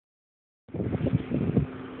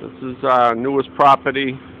is our newest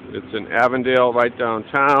property. It's in Avondale, right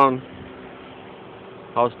downtown.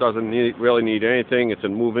 House doesn't really need anything. It's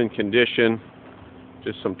in move-in condition.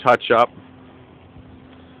 Just some touch-up.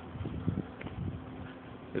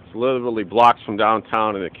 It's literally blocks from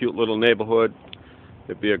downtown in a cute little neighborhood.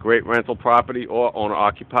 It'd be a great rental property or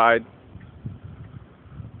owner-occupied.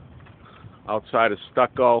 Outside is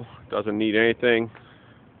stucco. Doesn't need anything.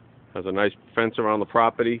 Has a nice fence around the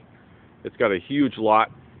property. It's got a huge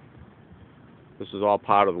lot. This is all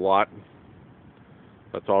part of the lot.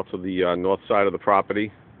 That's all to the north side of the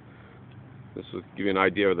property. This will give you an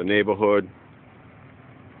idea of the neighborhood.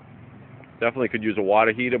 Definitely could use a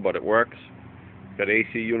water heater, but it works. Got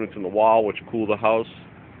AC units in the wall, which cool the house.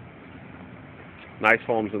 Nice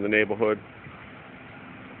homes in the neighborhood.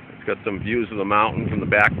 It's got some views of the mountains in the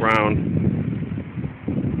background.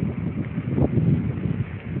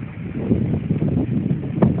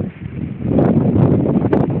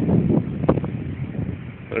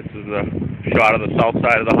 This is a shot of the south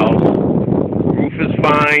side of the house. Roof is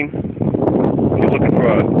fine. If you're looking for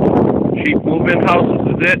a cheap move-in house,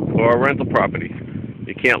 this is it, or a rental property.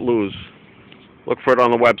 You can't lose. Look for it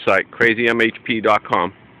on the website,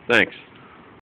 crazymhp.com. Thanks.